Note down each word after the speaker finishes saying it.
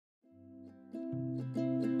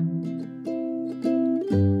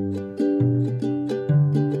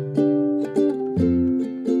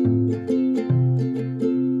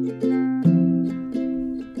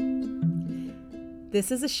This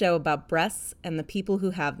is a show about breasts and the people who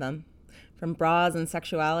have them. From bras and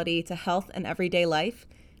sexuality to health and everyday life,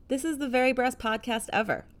 this is the very breast podcast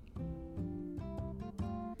ever.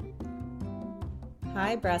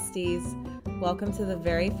 Hi, breasties. Welcome to the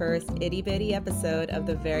very first itty bitty episode of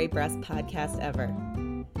the very breast podcast ever.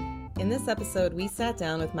 In this episode, we sat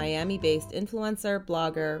down with Miami-based influencer,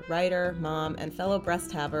 blogger, writer, mom, and fellow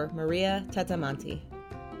breast haver, Maria Tettamanti.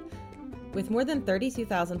 With more than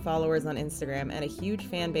 32,000 followers on Instagram and a huge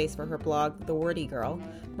fan base for her blog, The Wordy Girl,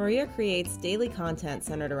 Maria creates daily content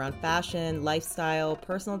centered around fashion, lifestyle,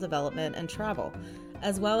 personal development, and travel,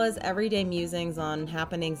 as well as everyday musings on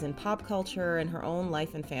happenings in pop culture and her own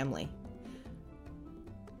life and family.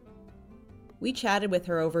 We chatted with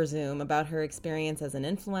her over Zoom about her experience as an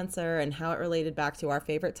influencer and how it related back to our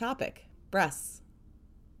favorite topic, breasts.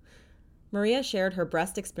 Maria shared her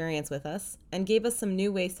breast experience with us and gave us some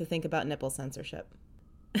new ways to think about nipple censorship.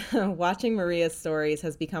 Watching Maria's stories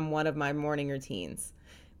has become one of my morning routines.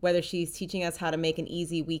 Whether she's teaching us how to make an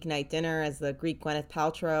easy weeknight dinner as the Greek Gwyneth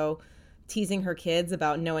Paltrow, teasing her kids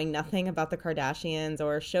about knowing nothing about the Kardashians,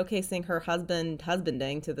 or showcasing her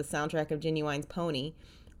husbanding to the soundtrack of Genuine's Pony,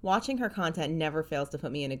 watching her content never fails to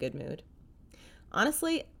put me in a good mood.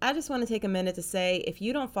 Honestly, I just want to take a minute to say, if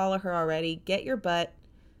you don't follow her already, get your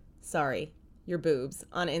your boobs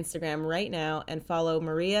on Instagram right now and follow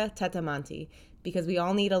Maria Tettamanti, because we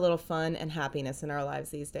all need a little fun and happiness in our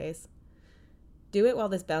lives these days. Do it while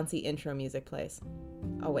this bouncy intro music plays.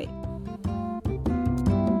 I'll wait.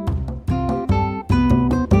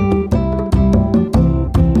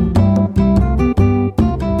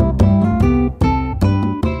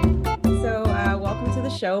 Welcome to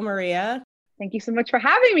the show, Maria. Thank you so much for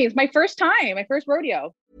having me. It's my first time, my first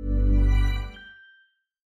rodeo.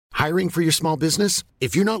 Hiring for your small business?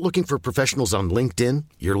 If you're not looking for professionals on LinkedIn,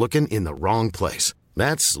 you're looking in the wrong place.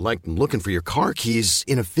 That's like looking for your car keys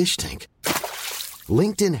in a fish tank.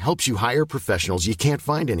 LinkedIn helps you hire professionals you can't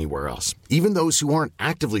find anywhere else, even those who aren't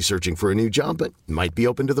actively searching for a new job but might be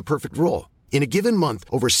open to the perfect role. In a given month,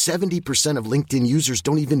 over 70% of LinkedIn users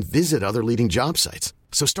don't even visit other leading job sites.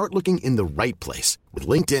 So start looking in the right place. With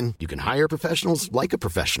LinkedIn, you can hire professionals like a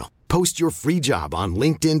professional. Post your free job on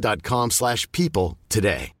linkedin.com/people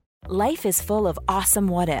today. Life is full of awesome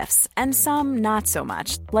what-ifs, and some not so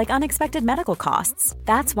much, like unexpected medical costs.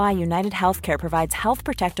 That's why United Healthcare provides Health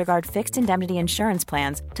Protector Guard fixed indemnity insurance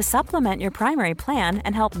plans to supplement your primary plan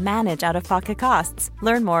and help manage out-of-pocket costs.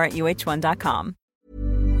 Learn more at uh1.com.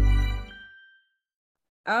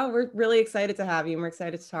 Oh, we're really excited to have you, and we're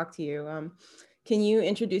excited to talk to you. Can you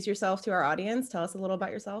introduce yourself to our audience? Tell us a little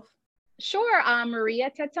about yourself. Sure. I'm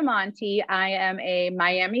Maria Tettamanti. I am a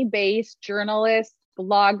Miami-based journalist,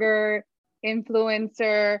 blogger,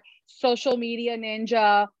 influencer, social media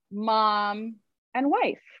ninja, mom, and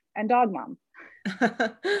wife, and dog mom.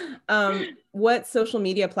 What social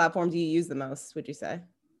media platform do you use the most, would you say?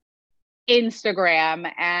 Instagram,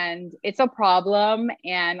 and it's a problem,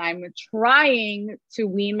 and I'm trying to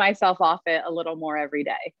wean myself off it a little more every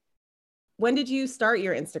day. When did you start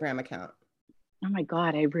your Instagram account? Oh my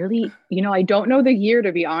God, I really, I don't know the year,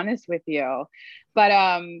 to be honest with you,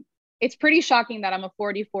 but it's pretty shocking that I'm a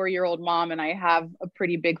 44-year-old mom and I have a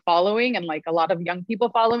pretty big following, and like a lot of young people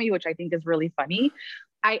follow me, which I think is really funny.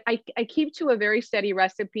 I keep to a very steady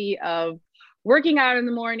recipe of working out in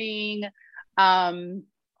the morning,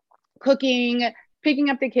 cooking, picking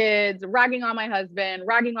up the kids, ragging on my husband,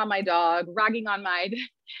 ragging on my dog, ragging on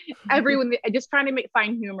everyone. I just trying to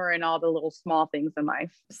find humor in all the little small things in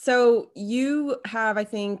life. So you have, I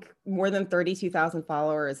think, more than 32,000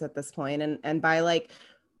 followers at this point. And by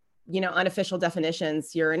unofficial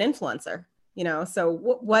definitions, you're an influencer. So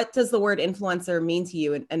what does the word influencer mean to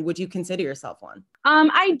you? And would you consider yourself one?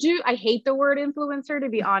 I do. I hate the word influencer, to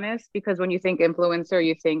be honest, because when you think influencer,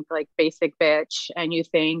 you think like basic bitch, and you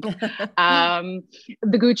think the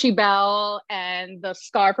Gucci belt and the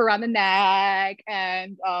scarf around the neck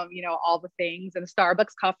and, all the things, and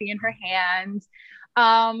Starbucks coffee in her hand.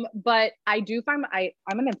 But I do find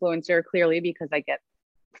I'm an influencer clearly because I get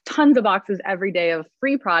tons of boxes every day of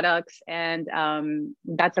free products, and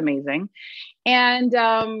that's amazing. And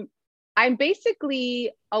I'm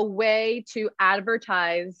basically a way to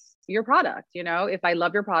advertise your product. If I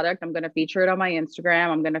love your product, I'm going to feature it on my Instagram,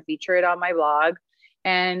 I'm going to feature it on my blog,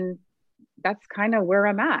 and that's kind of where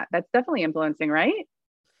I'm at. That's definitely influencing, right?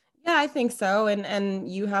 Yeah, I think so. And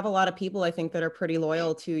you have a lot of people, I think, that are pretty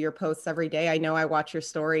loyal to your posts every day. I know I watch your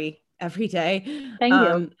story every day. Thank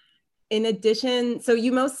you. In addition, so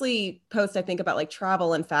you mostly post, I think, about like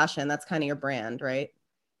travel and fashion. That's kind of your brand, right?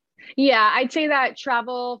 Yeah, I'd say that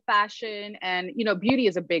travel, fashion, and beauty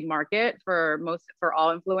is a big market for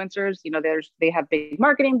all influencers. They have big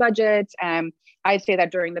marketing budgets, and I'd say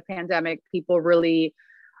that during the pandemic, people really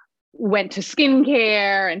went to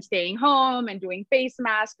skincare and staying home and doing face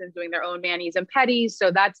masks and doing their own manis and pedis.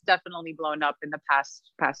 So that's definitely blown up in the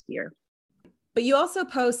past year. But you also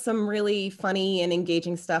post some really funny and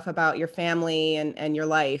engaging stuff about your family and your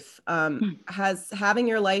life. Has having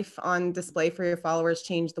your life on display for your followers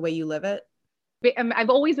changed the way you live it? I've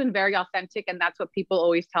always been very authentic, and that's what people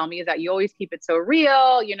always tell me, is that you always keep it so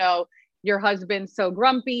real. Your husband's so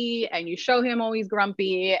grumpy and you show him always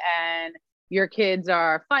grumpy, and your kids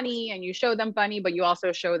are funny and you show them funny, but you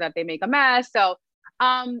also show that they make a mess. So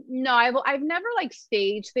no, I've never like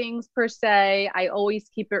staged things per se. I always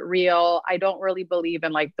keep it real. I don't really believe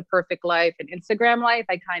in like the perfect life and Instagram life.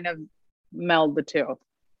 I kind of meld the two.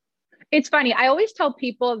 It's funny. I always tell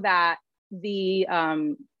people that the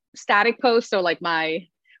static posts, so like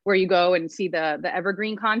where you go and see the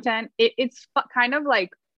evergreen content, it's kind of like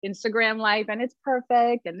Instagram life, and it's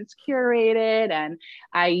perfect and it's curated, and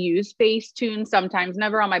I use Facetune sometimes,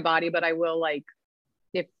 never on my body, but I will, like,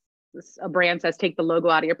 if a brand says take the logo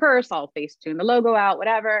out of your purse, I'll Facetune the logo out,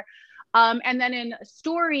 whatever. And then in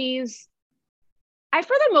stories, I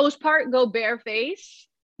for the most part go bareface,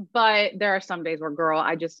 but there are some days where, girl,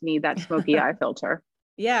 I just need that smoky eye filter.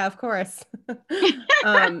 Yeah, of course.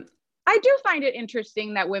 I do find it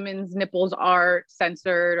interesting that women's nipples are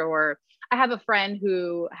censored. Or I have a friend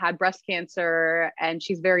who had breast cancer, and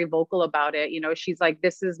she's very vocal about it. She's like,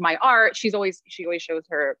 this is my art. She always shows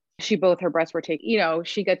both her breasts were taken,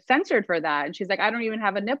 she gets censored for that. And she's like, I don't even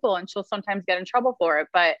have a nipple, and she'll sometimes get in trouble for it.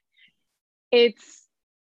 But it's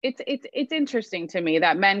interesting to me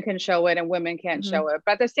that men can show it and women can't show it.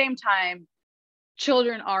 But at the same time,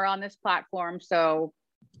 children are on this platform, so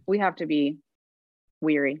we have to be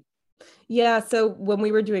weary. Yeah. So when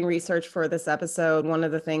we were doing research for this episode, one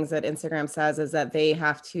of the things that Instagram says is that they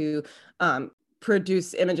have to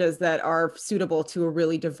produce images that are suitable to a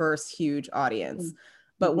really diverse, huge audience.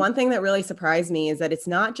 But one thing that really surprised me is that it's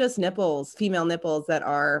not just nipples, female nipples, that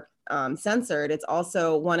are censored. It's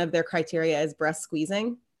also, one of their criteria is breast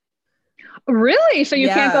squeezing. Really? So you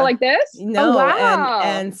can't go like this? No. Oh, wow.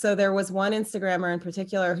 And so there was one Instagrammer in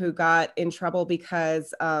particular who got in trouble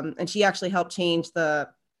because, and she actually helped change the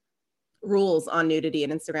rules on nudity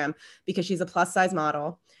in Instagram, because she's a plus size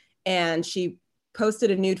model, and she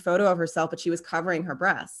posted a nude photo of herself, but she was covering her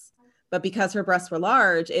breasts. But because her breasts were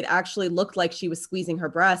large, it actually looked like she was squeezing her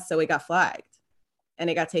breasts. So it got flagged and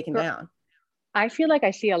it got taken down. I feel like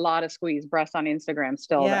I see a lot of squeezed breasts on Instagram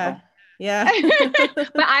still. Yeah. Though. Yeah.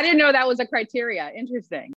 But I didn't know that was a criteria.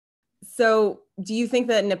 Interesting. So do you think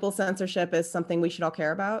that nipple censorship is something we should all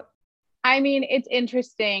care about? I mean, it's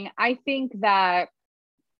interesting. I think that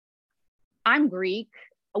I'm Greek.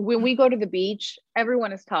 When we go to the beach,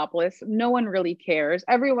 everyone is topless. No one really cares.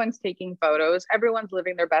 Everyone's taking photos. Everyone's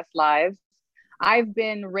living their best lives. I've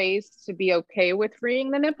been raised to be okay with freeing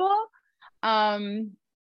the nipple. I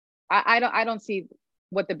don't see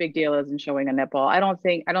what the big deal is in showing a nipple. I don't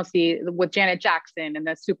see with Janet Jackson and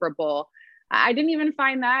the Super Bowl. I didn't even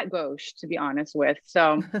find that gauche, to be honest with.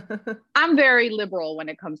 So I'm very liberal when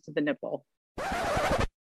it comes to the nipple.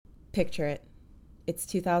 Picture it. It's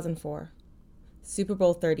 2004. Super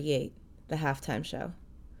Bowl 38, the halftime show.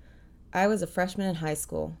 I was a freshman in high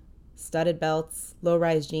school, studded belts,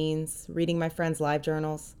 low-rise jeans, reading my friends' live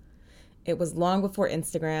journals. It was long before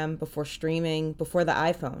Instagram, before streaming, before the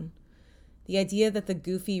iPhone. The idea that the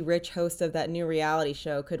goofy, rich host of that new reality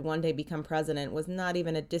show could one day become president was not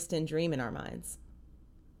even a distant dream in our minds.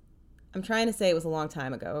 I'm trying to say it was a long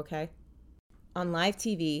time ago, okay? On live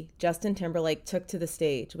TV, Justin Timberlake took to the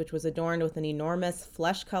stage, which was adorned with an enormous,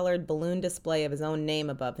 flesh-colored balloon display of his own name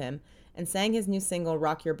above him, and sang his new single,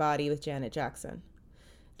 Rock Your Body, with Janet Jackson.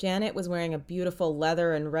 Janet was wearing a beautiful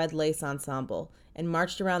leather and red lace ensemble and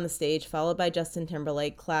marched around the stage, followed by Justin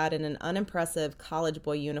Timberlake, clad in an unimpressive college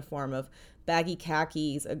boy uniform of baggy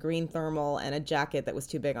khakis, a green thermal, and a jacket that was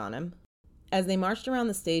too big on him. As they marched around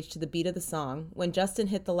the stage to the beat of the song, when Justin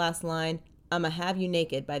hit the last line, "I'ma have you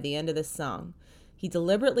naked by the end of this song," he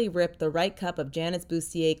deliberately ripped the right cup of Janet's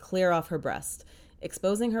bustier clear off her breast,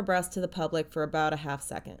 exposing her breast to the public for about a half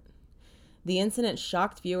second. The incident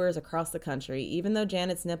shocked viewers across the country, even though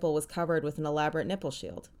Janet's nipple was covered with an elaborate nipple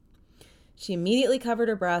shield. She immediately covered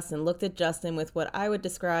her breast and looked at Justin with what I would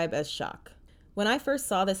describe as shock. When I first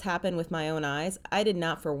saw this happen with my own eyes, I did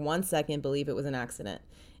not for 1 second believe it was an accident,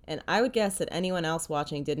 and I would guess that anyone else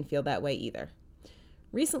watching didn't feel that way either.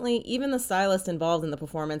 Recently, even the stylist involved in the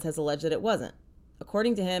performance has alleged that it wasn't.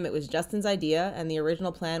 According to him, it was Justin's idea, and the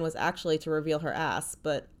original plan was actually to reveal her ass,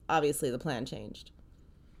 but obviously the plan changed.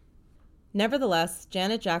 Nevertheless,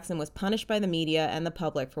 Janet Jackson was punished by the media and the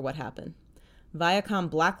public for what happened. Viacom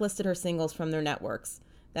blacklisted her singles from their networks.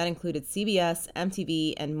 That included CBS,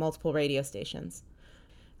 MTV, and multiple radio stations.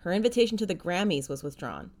 Her invitation to the Grammys was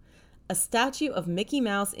withdrawn. A statue of Mickey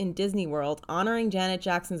Mouse in Disney World honoring Janet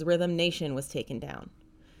Jackson's Rhythm Nation was taken down.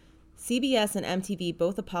 CBS and MTV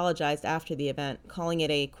both apologized after the event, calling it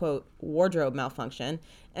a, quote, wardrobe malfunction,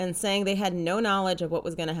 and saying they had no knowledge of what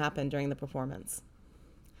was going to happen during the performance.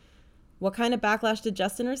 What kind of backlash did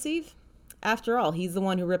Justin receive? After all, he's the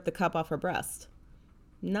one who ripped the cup off her breast.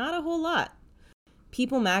 Not a whole lot.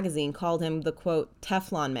 People magazine called him the, quote,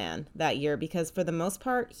 Teflon Man that year because for the most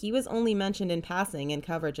part, he was only mentioned in passing in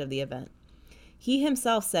coverage of the event. He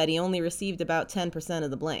himself said he only received about 10% of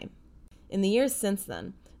the blame. In the years since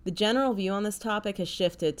then, the general view on this topic has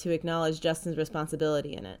shifted to acknowledge Justin's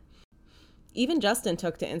responsibility in it. Even Justin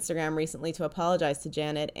took to Instagram recently to apologize to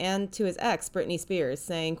Janet and to his ex, Britney Spears,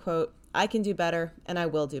 saying, quote, I can do better and I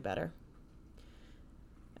will do better.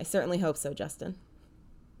 I certainly hope so, Justin.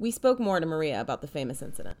 We spoke more to Maria about the famous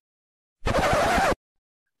incident.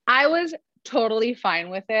 I was totally fine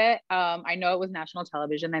with it. I know it was national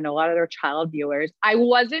television. I know a lot of their child viewers. I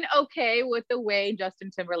wasn't okay with the way Justin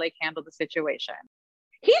Timberlake handled the situation.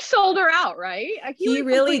 He sold her out, right? He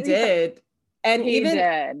really did. And he even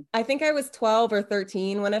did. I think I was 12 or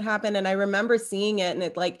 13 when it happened. And I remember seeing it and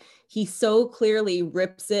it like, he so clearly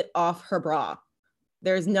rips it off her bra.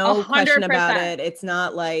 There's no 100%. question about it. It's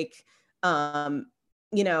not like,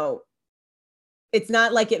 you know, it's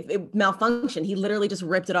not like it malfunctioned. He literally just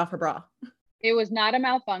ripped it off her bra. It was not a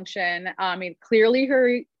malfunction. Clearly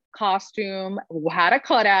her costume had a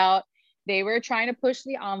cutout. They were trying to push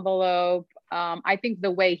the envelope. I think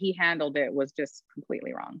the way he handled it was just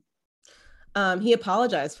completely wrong. He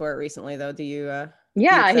apologized for it recently, though. Do you?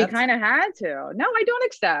 Yeah, he kind of had to. No, I don't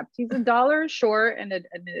accept. He's $1 short and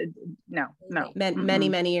no.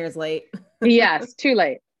 Many years late. Yes, too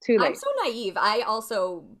late. I'm so naive. I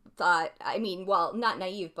also thought, not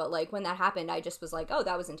naive, but like when that happened, I just was like, oh,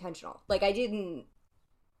 that was intentional. Like I didn't.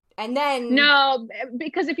 And then. No,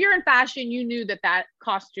 because if you're in fashion, you knew that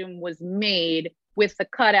costume was made with the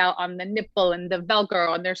cutout on the nipple and the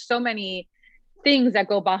Velcro. And there's so many things that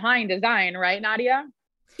go behind design, right, Nadia?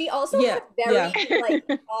 She also had very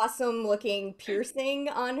awesome looking piercing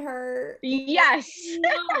on her. Yes. No,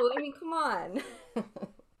 come on.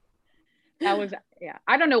 That was,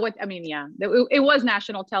 I don't know what, it was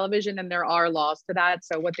national television and there are laws to that.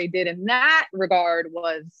 So what they did in that regard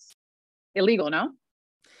was illegal, no?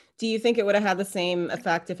 Do you think it would have had the same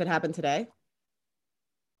effect if it happened today?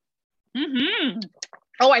 Mm-hmm.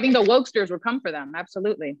 Oh, I think the wokesters would come for them.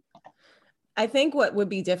 Absolutely. I think what would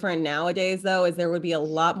be different nowadays, though, is there would be a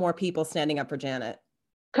lot more people standing up for Janet.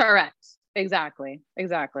 Correct. Exactly.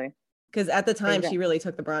 Because at the time, she really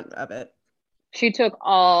took the brunt of it. She took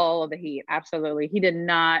all of the heat. Absolutely. He did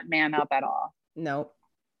not man up at all. No.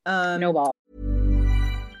 No ball.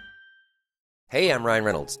 Hey, I'm Ryan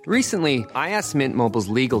Reynolds. Recently, I asked Mint Mobile's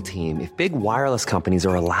legal team if big wireless companies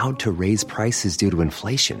are allowed to raise prices due to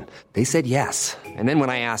inflation. They said yes. And then when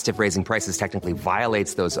I asked if raising prices technically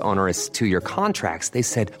violates those onerous 2-year contracts, they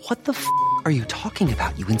said, what the f*** are you talking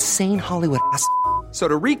about, you insane Hollywood ass f- So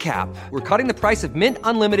to recap, we're cutting the price of Mint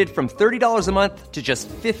Unlimited from $30 a month to just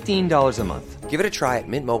 $15 a month. Give it a try at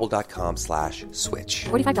mintmobile.com/switch.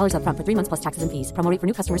 $45 up front for 3 months plus taxes and fees. Promo rate for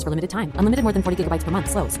new customers for limited time. Unlimited more than 40 gigabytes per month.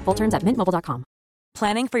 Slows full terms at mintmobile.com.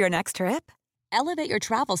 Planning for your next trip? Elevate your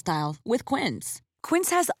travel style with Quince.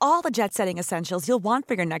 Quince has all the jet-setting essentials you'll want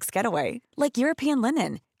for your next getaway, like European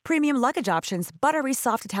linen, premium luggage options, buttery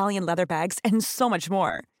soft Italian leather bags, and so much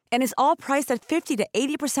more. And is all priced at 50 to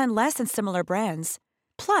 80% less than similar brands.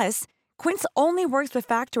 Plus, Quince only works with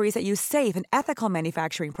factories that use safe and ethical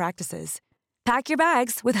manufacturing practices. Pack your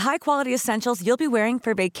bags with high-quality essentials you'll be wearing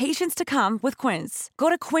for vacations to come with Quince. Go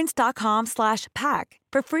to quince.com/pack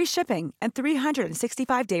for free shipping and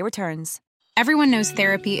 365-day returns. Everyone knows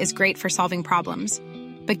therapy is great for solving problems,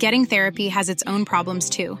 but getting therapy has its own problems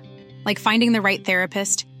too, like finding the right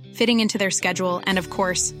therapist, fitting into their schedule, and of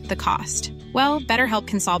course, the cost. Well, BetterHelp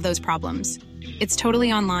can solve those problems. It's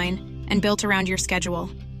totally online and built around your schedule.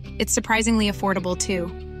 It's surprisingly affordable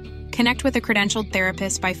too. Connect with a credentialed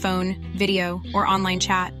therapist by phone, video, or online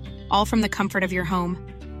chat, all from the comfort of your home.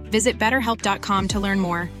 Visit BetterHelp.com to learn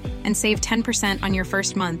more and save 10% on your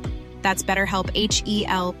first month. That's BetterHelp,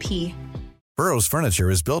 H-E-L-P. Burrow's furniture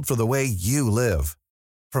is built for the way you live.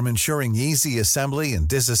 From ensuring easy assembly and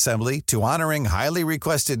disassembly to honoring highly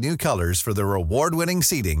requested new colors for their award-winning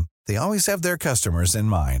seating, they always have their customers in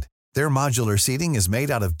mind. Their modular seating is made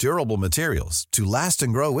out of durable materials to last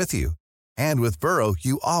and grow with you. And with Burrow,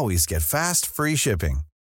 you always get fast, free shipping.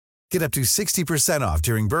 Get up to 60% off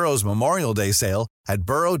during Burrow's Memorial Day sale at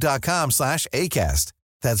burrow.com/ACAST.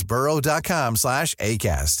 That's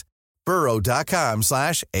burrow.com/ACAST.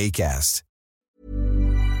 burrow.com/ACAST.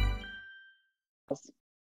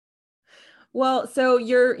 Well, so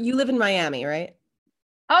you live in Miami, right?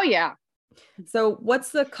 Oh, yeah. So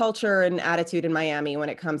what's the culture and attitude in Miami when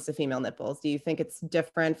it comes to female nipples? Do you think it's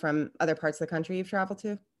different from other parts of the country you've traveled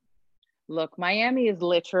to? Look, Miami is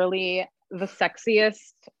literally the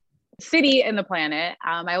sexiest city in the planet.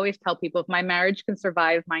 I always tell people if my marriage can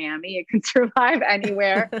survive Miami, it can survive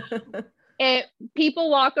anywhere. People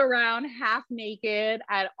walk around half naked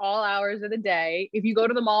at all hours of the day. If you go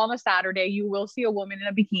to the mall on a Saturday, you will see a woman in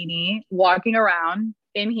a bikini walking around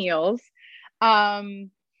in heels.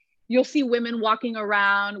 You'll see women walking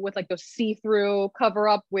around with like those see-through cover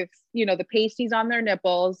up with, the pasties on their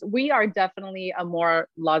nipples. We are definitely a more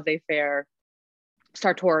laissez-faire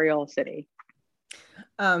sartorial city.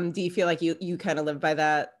 Do you feel like you kind of live by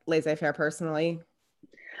that laissez-faire personally?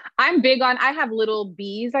 I have little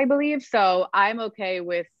B's, I believe. So I'm okay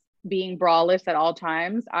with being braless at all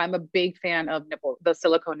times. I'm a big fan of the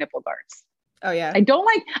silicone nipple guards. Oh yeah. I don't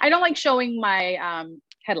like showing my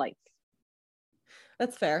headlights.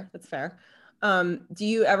 That's fair. That's fair. Do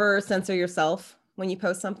you ever censor yourself when you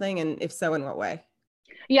post something? And if so, in what way?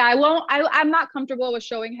 Yeah, I won't. I'm not comfortable with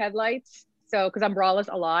showing headlights. So, because I'm braless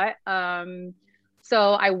a lot.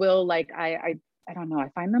 So I will I don't know. I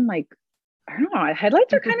find them I don't know.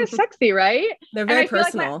 Headlights are kind of sexy, right? They're very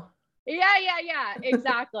personal. Yeah,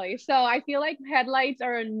 exactly. So I feel like headlights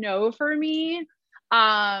are a no for me.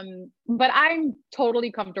 But I'm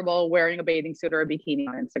totally comfortable wearing a bathing suit or a bikini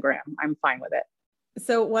on Instagram. I'm fine with it.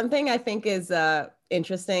 So one thing I think is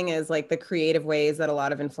interesting is like the creative ways that a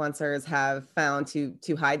lot of influencers have found to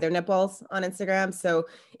hide their nipples on Instagram. So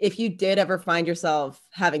if you did ever find yourself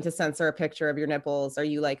having to censor a picture of your nipples, are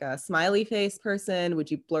you like a smiley face person? Would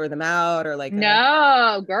you blur them out or like?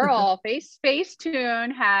 No, girl.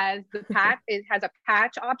 Facetune has it has a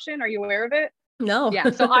patch option. Are you aware of it? No. Yeah.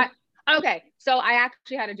 So I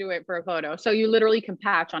actually had to do it for a photo. So you literally can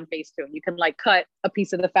patch on Facetune. You can cut a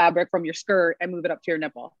piece of the fabric from your skirt and move it up to your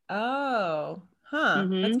nipple. Oh, huh.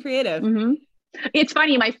 Mm-hmm. That's creative. Mm-hmm. It's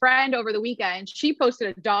funny. My friend over the weekend, she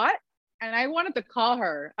posted a dot and I wanted to call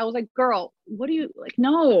her. I was like, girl, what do you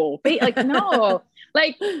no, no,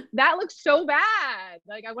 that looks so bad.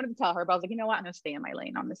 I wanted to tell her, but I was like, you know what? I'm going to stay in my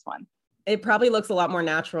lane on this one. It probably looks a lot more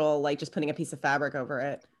natural, like just putting a piece of fabric over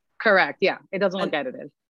it. Correct. Yeah. It doesn't look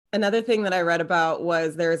edited. Another thing that I read about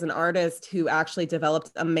was there's an artist who actually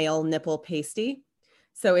developed a male nipple pasty.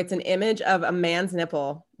 So it's an image of a man's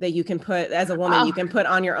nipple that you can put, as a woman, you can put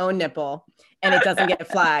on your own nipple and it doesn't get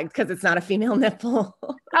flagged because it's not a female nipple.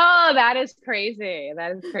 Oh, that is crazy.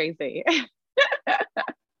 That is crazy.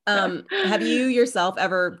 Have you yourself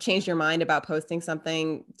ever changed your mind about posting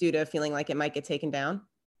something due to feeling like it might get taken down?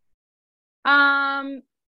 No, I've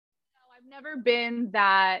never been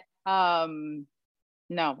that,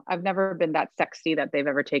 no, I've never been that sexy that they've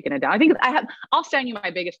ever taken it down. I think I'll send you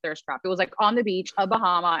my biggest thirst trap. It was on the beach of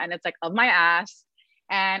Bahama and it's of my ass.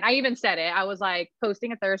 And I even said it, I was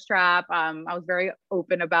posting a thirst trap. I was very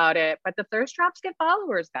open about it, but the thirst traps get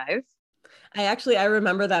followers, guys. I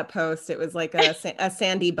remember that post. It was like a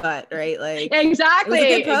sandy butt, right? Exactly. It was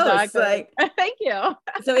a good post. Exactly. Thank you.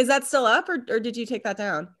 So is that still up or did you take that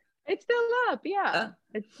down? It's still up. Yeah.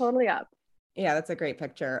 It's totally up. Yeah. That's a great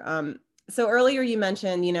picture. So earlier you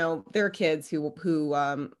mentioned, there are kids who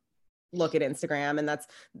look at Instagram, and that's,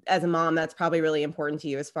 as a mom, that's probably really important to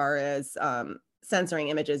you as far as censoring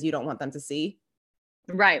images you don't want them to see.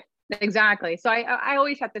 Right. Exactly. So I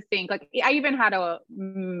always have to think, I even had a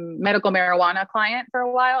medical marijuana client for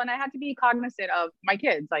a while, and I had to be cognizant of my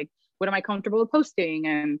kids. What am I comfortable with posting?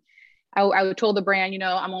 And I told the brand,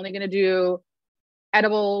 I'm only going to do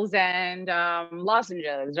edibles and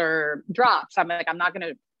lozenges or drops. I'm not going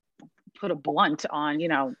to put a blunt on,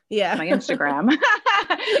 my Instagram,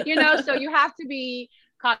 so you have to be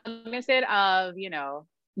cognizant of,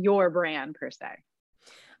 your brand per se.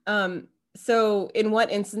 So in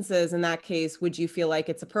what instances in that case would you feel like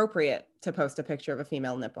it's appropriate to post a picture of a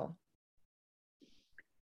female nipple?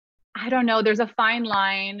 I don't know. There's a fine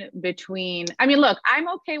line between, look, I'm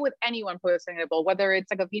okay with anyone posting a nipple, whether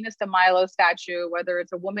it's a Venus de Milo statue, whether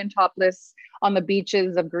it's a woman topless on the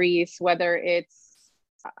beaches of Greece, whether it's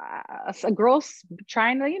a girl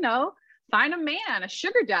trying to, find a man, a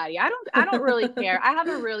sugar daddy. I don't really care. I have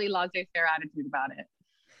a really laissez-faire attitude about it.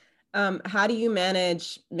 How do you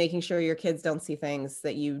manage making sure your kids don't see things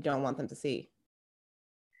that you don't want them to see?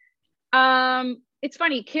 it's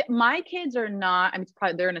funny. My kids are not, I mean, it's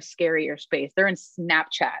probably, they're in a scarier space. They're in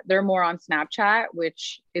Snapchat. They're more on Snapchat,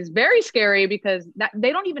 which is very scary because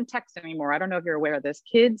they don't even text anymore. I don't know if you're aware of this.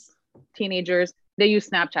 Kids, teenagers, they use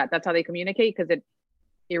Snapchat. That's how they communicate because it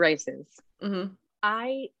erases. Mm-hmm.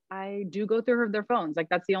 I do go through their phones. Like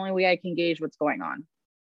that's the only way I can gauge what's going on.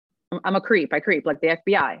 I'm a creep. I creep like the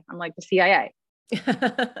FBI. I'm like the CIA.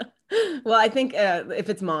 Well, I think if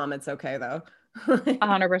it's mom, it's okay though.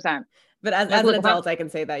 100%. But as an adult, I can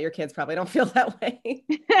say that your kids probably don't feel that way.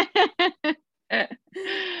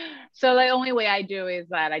 So the only way I do is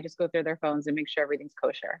that I just go through their phones and make sure everything's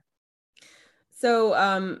kosher. So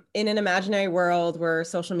in an imaginary world where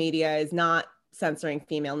social media is not censoring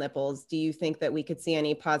female nipples, do you think that we could see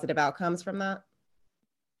any positive outcomes from that?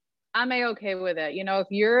 I'm okay with it. You know, if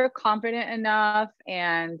you're confident enough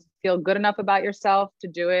and feel good enough about yourself to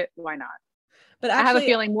do it, why not? But actually, I have a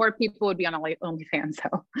feeling more people would be on OnlyFans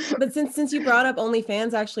though. But since you brought up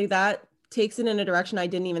OnlyFans, actually that takes it in a direction I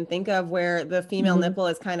didn't even think of, where the female nipple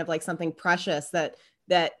is kind of like something precious that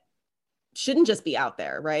shouldn't just be out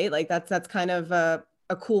there, right? Like that's kind of a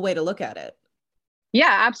cool way to look at it.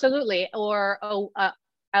 Yeah, absolutely. Or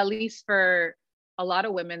at least for a lot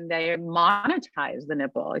of women, they monetize the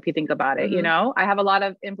nipple. If you think about it, you know, I have a lot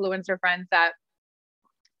of influencer friends that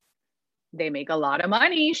they make a lot of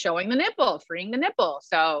money showing the nipple, freeing the nipple.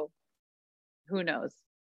 So who knows?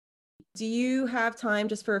 Do you have time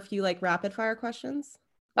just for a few like rapid fire questions?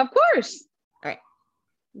 Of course. All right.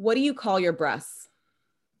 What do you call your breasts?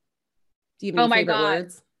 Do you have any favorite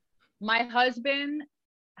words? My husband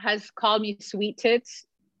has called me sweet tits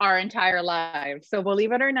our entire lives. So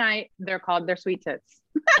believe it or not, they're called their sweet tits.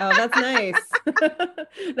 Oh, that's nice.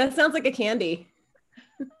 That sounds like a candy.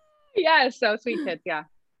 Yeah. So sweet tits. Yeah.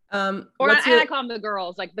 I call them the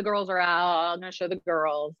girls. Like the girls are out. I'm going to show the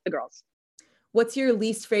girls. What's your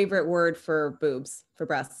least favorite word for boobs, for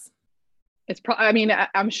breasts? It's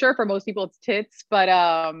I'm sure for most people it's tits, but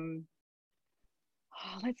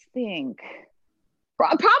let's think.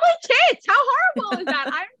 Probably tits. How horrible is that?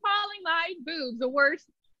 I'm calling my boobs the worst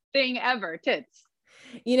thing ever. Tits.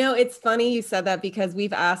 You know, it's funny you said that because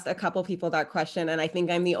we've asked a couple people that question, and I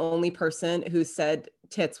think I'm the only person who said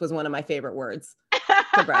tits was one of my favorite words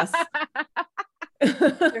for breasts.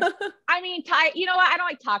 I mean, you know what? I don't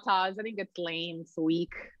like tatas. I think it's lame. It's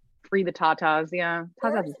weak. Free the tatas. Yeah,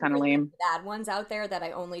 tatas is kind of lame. Bad ones out there that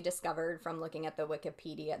I only discovered from looking at the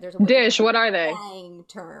Wikipedia. There's a dish. What are they? Slang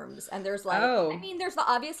terms, and there's like, I mean, there's the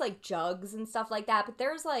obvious like jugs and stuff like that, but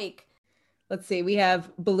there's like, let's see, we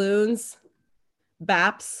have balloons,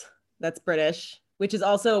 baps. That's British, which is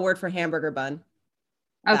also a word for hamburger bun.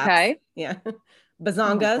 Baps. Okay. Yeah.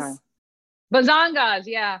 Bazongas. Bazongas,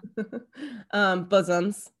 yeah.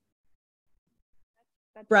 Bosoms.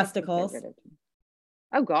 Breasticles.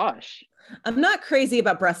 Oh gosh. I'm not crazy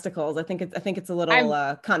about breasticles. I think it's a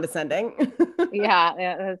little condescending. yeah,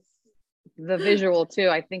 that's the visual too.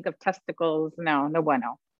 I think of testicles. No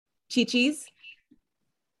bueno. Chi-chis.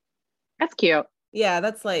 That's cute. Yeah,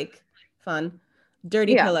 that's like fun.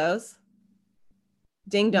 Dirty pillows.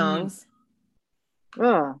 Ding dongs.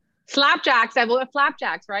 Ugh. Slapjacks. I love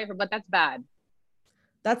flapjacks, right? But that's bad.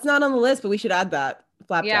 That's not on the list, but we should add that.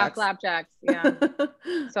 Flapjacks. Yeah, flapjacks. Yeah.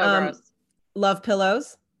 So gross. Love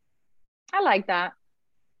pillows. I like that.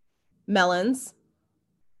 Melons.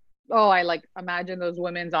 Oh, I like imagine those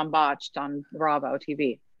women's on Botched on Bravo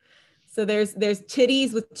TV. So there's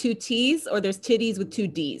titties with 2 T's or there's titties with 2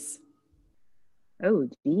 D's. Oh,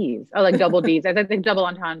 D's. Oh, like double D's. I think double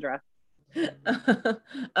entendre.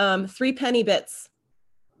 3 penny bits.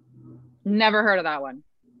 Never heard of that one.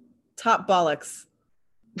 Top bollocks.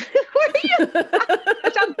 What are you?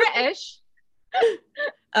 That sounds British.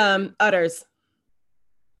 Udders.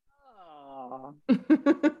 Oh.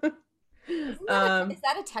 Is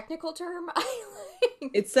that a technical term?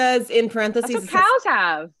 It says in parentheses. That's what cows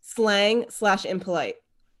have. Slang / impolite.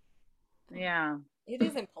 Yeah. It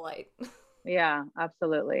is impolite. Yeah,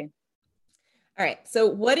 absolutely. All right. So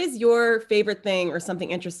what is your favorite thing or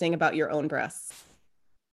something interesting about your own breasts?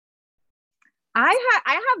 I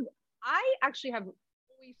actually have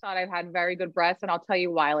always thought I've had very good breasts, and I'll tell you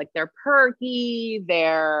why. Like they're perky,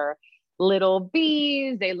 they're little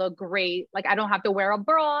bees, they look great. Like I don't have to wear a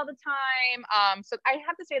bra all the time. So I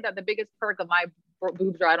have to say that the biggest perk of my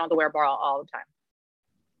boobs are I don't have to wear a bra all the time.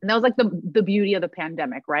 And that was like the beauty of the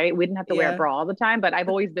pandemic, right? We didn't have to wear a bra all the time, but I've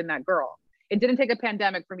always been that girl. It didn't take a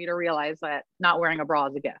pandemic for me to realize that not wearing a bra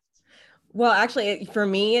is a gift. Well, actually, for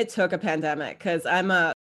me, it took a pandemic because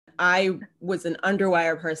I was an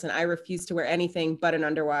underwire person. I refused to wear anything but an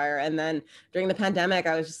underwire. And then during the pandemic,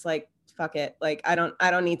 I was just like, fuck it. Like, I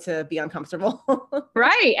don't need to be uncomfortable.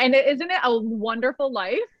 Right. And isn't it a wonderful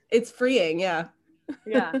life? It's freeing. Yeah.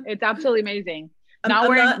 Yeah. It's absolutely amazing.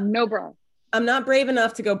 No bra. I'm not brave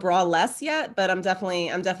enough to go bra-less yet, but I'm definitely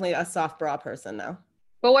a soft bra person now.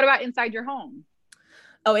 But what about inside your home?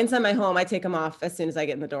 Oh, inside my home, I take them off as soon as I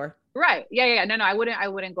get in the door. Right. Yeah. No, I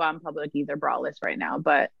wouldn't go out in public either braless right now.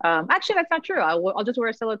 But actually, that's not true. I'll just wear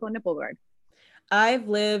a silicone nipple guard. I've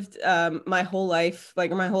lived my whole life,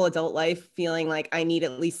 like my whole adult life, feeling like I need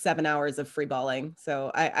at least 7 hours of free balling.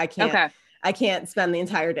 So I can't spend the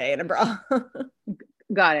entire day in a bra.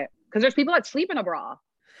 Got it. Because there's people that sleep in a bra.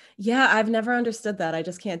 Yeah, I've never understood that. I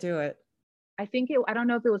just can't do it. I don't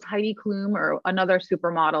know if it was Heidi Klum or another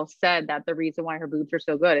supermodel said that the reason why her boobs are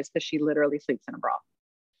so good is because she literally sleeps in a bra.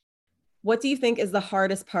 What do you think is the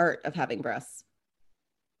hardest part of having breasts?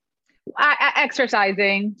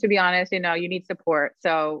 Exercising, to be honest. You need support.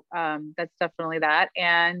 So that's definitely that.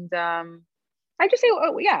 And I just say,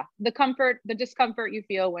 the discomfort you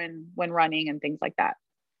feel when running and things like that.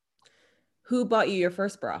 Who bought you your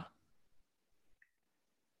first bra?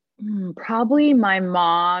 Probably my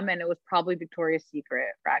mom, and it was probably Victoria's Secret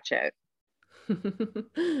Ratchet.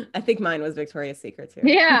 I think mine was Victoria's Secret too.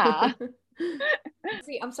 Yeah.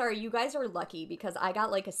 See, I'm sorry, you guys are lucky because I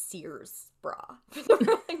got like a Sears bra.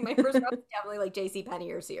 Like, my first bra was definitely like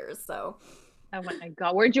JCPenney or Sears. So, oh my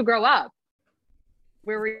God, where'd you grow up?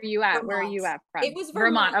 Where were you at? Vermont. Where are you at? It was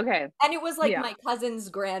Vermont. Okay. And it was like my cousin's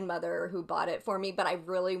grandmother who bought it for me, but I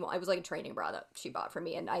was like a training bra that she bought for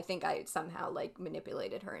me. And I think I somehow like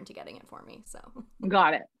manipulated her into getting it for me. So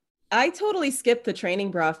got it. I totally skipped the training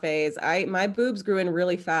bra phase. My boobs grew in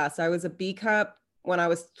really fast. I was a B cup when I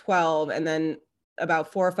was 12. And then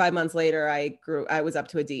about 4 or 5 months later, I was up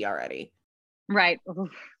to a D already. Right.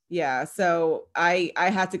 Yeah. So I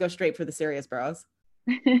had to go straight for the serious bras.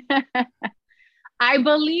 I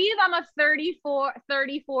believe I'm a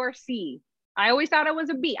 34C. I always thought I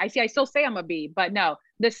was a B. I still say I'm a B, but no,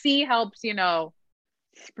 the C helps,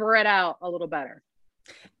 spread out a little better.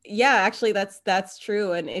 Yeah, actually that's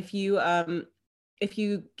true. And if you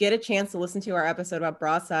get a chance to listen to our episode about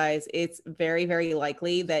bra size, it's very, very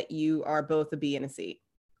likely that you are both a B and a C.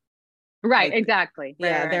 Right. Exactly.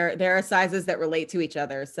 Yeah. Right. There are sizes that relate to each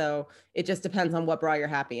other. So it just depends on what bra you're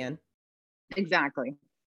happy in. Exactly.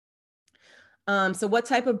 So what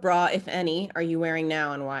type of bra, if any, are you wearing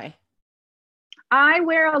now and why? I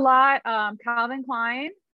wear a lot Calvin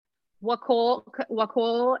Klein,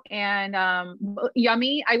 Wakol, and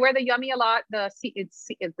Yummy. I wear the Yummy a lot. It's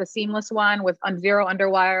the seamless one with zero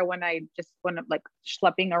underwire when I'm like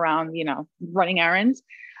schlepping around, running errands.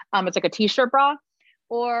 It's like a t-shirt bra,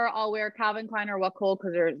 or I'll wear Calvin Klein or Wakol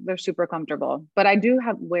because they're super comfortable. But I do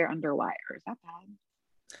wear underwire. Is that bad?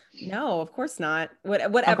 No, of course not.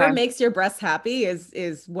 Whatever makes your breasts happy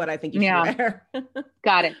is what I think you should wear.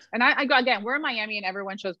 Got it. And I go again, we're in Miami and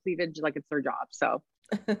everyone shows cleavage like it's their job. So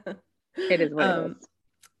it is what it is.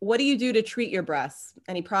 What do you do to treat your breasts?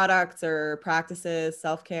 Any products or practices,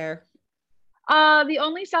 self-care? The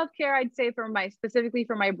only self-care I'd say specifically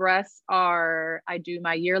for my breasts I do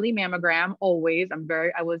my yearly mammogram always.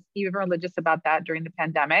 I was even religious about that during the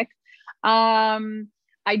pandemic.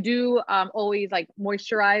 I do always like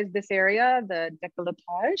moisturize this area, the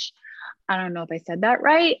décolletage. I don't know if I said that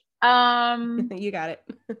right. You got it.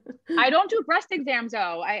 I don't do breast exams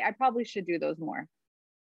though. I probably should do those more.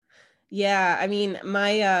 Yeah, I mean,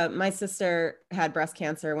 my sister had breast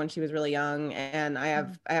cancer when she was really young, and I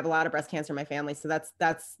have a lot of breast cancer in my family. So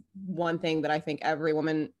that's one thing that I think every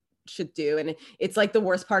woman should do. And it's like the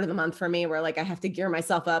worst part of the month for me, where like I have to gear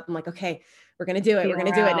myself up. I'm like, okay, we're gonna do it. We're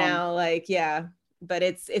gonna do it now. Like, yeah. But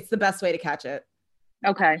it's the best way to catch it.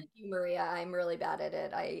 Okay. Like you, Maria, I'm really bad at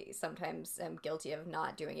it. I sometimes am guilty of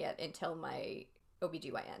not doing it until my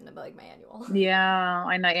OBGYN, like my annual. Yeah,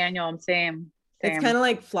 I know annual. I'm same. It's kind of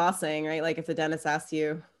like flossing, right? Like if the dentist asks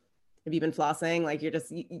you, have you been flossing? Like you're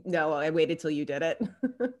just, no, I waited till you did it.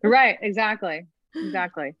 Right. Exactly.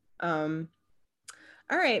 All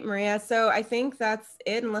right, Maria. So I think that's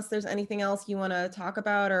it, unless there's anything else you want to talk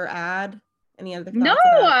about or add. Any other thoughts?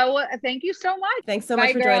 No, thank you so much. Thanks so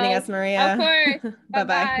much for joining us, Maria. Of course.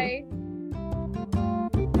 Bye-bye.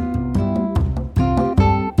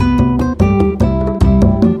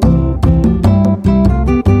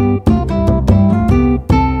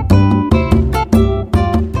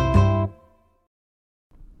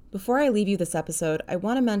 Before I leave you this episode, I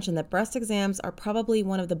want to mention that breast exams are probably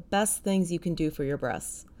one of the best things you can do for your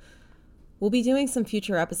breasts. We'll be doing some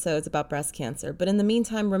future episodes about breast cancer, but in the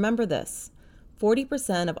meantime, remember this.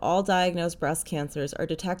 40% of all diagnosed breast cancers are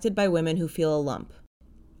detected by women who feel a lump.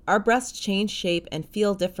 Our breasts change shape and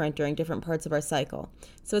feel different during different parts of our cycle,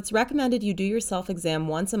 so it's recommended you do your self-exam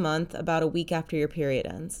once a month about a week after your period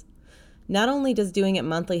ends. Not only does doing it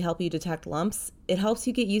monthly help you detect lumps, it helps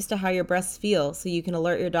you get used to how your breasts feel so you can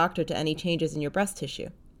alert your doctor to any changes in your breast tissue.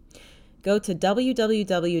 Go to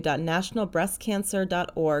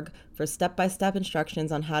www.nationalbreastcancer.org for step-by-step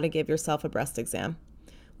instructions on how to give yourself a breast exam.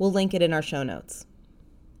 We'll link it in our show notes.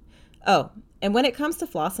 Oh, and when it comes to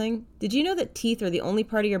flossing, did you know that teeth are the only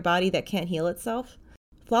part of your body that can't heal itself?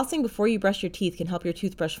 Flossing before you brush your teeth can help your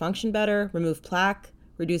toothbrush function better, remove plaque,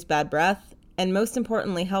 reduce bad breath, and most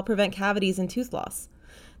importantly, help prevent cavities and tooth loss.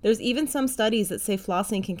 There's even some studies that say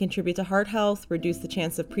flossing can contribute to heart health, reduce the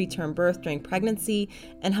chance of preterm birth during pregnancy,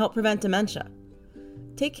 and help prevent dementia.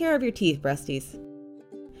 Take care of your teeth, breasties.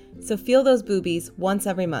 So feel those boobies once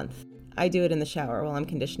every month. I do it in the shower while I'm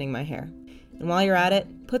conditioning my hair. And while you're at it,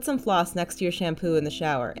 put some floss next to your shampoo in the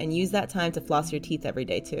shower and use that time to floss your teeth every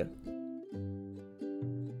day too.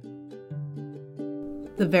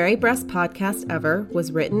 The Very Breast Podcast Ever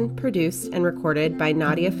was written, produced, and recorded by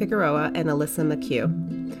Nadia Figueroa and Alyssa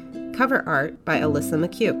McHugh. Cover art by Alyssa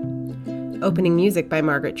McHugh. Opening music by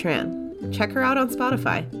Margaret Tran. Check her out on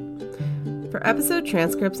Spotify. For episode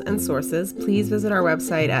transcripts and sources, please visit our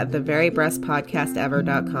website at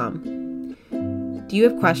theverybreastpodcastever.com. Do you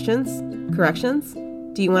have questions? Corrections?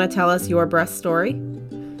 Do you want to tell us your breast story?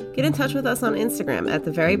 Get in touch with us on Instagram at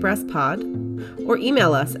theverybreastpod or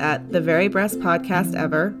email us at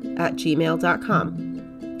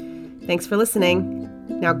theverybreastpodcastever@gmail.com. Thanks for listening.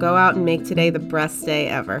 Now go out and make today the best day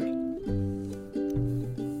ever.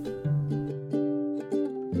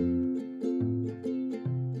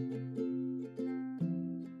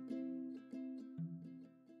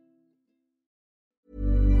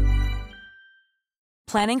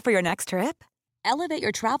 Planning for your next trip? Elevate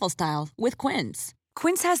your travel style with Quince.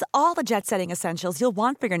 Quince has all the jet-setting essentials you'll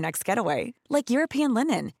want for your next getaway, like European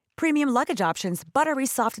linen, premium luggage options, buttery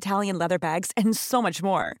soft Italian leather bags, and so much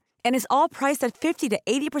more. And is all priced at 50 to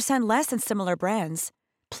 80% less than similar brands.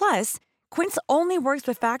 Plus, Quince only works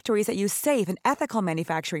with factories that use safe and ethical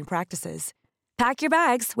manufacturing practices. Pack your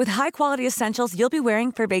bags with high-quality essentials you'll be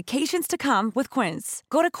wearing for vacations to come with Quince.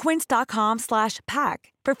 Go to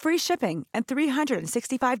quince.com/pack for free shipping and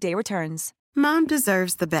 365-day returns. Mom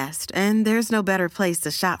deserves the best, and there's no better place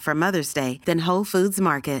to shop for Mother's Day than Whole Foods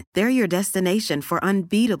Market. They're your destination for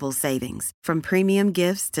unbeatable savings, from premium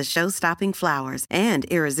gifts to show-stopping flowers and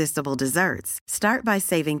irresistible desserts. Start by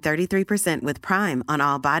saving 33% with Prime on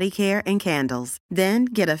all body care and candles. Then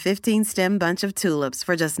get a 15-stem bunch of tulips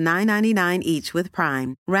for just $9.99 each with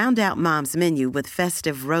Prime. Round out Mom's menu with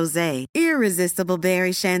festive rosé, irresistible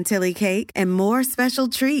berry chantilly cake, and more special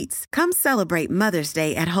treats. Come celebrate Mother's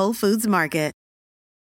Day at Whole Foods Market.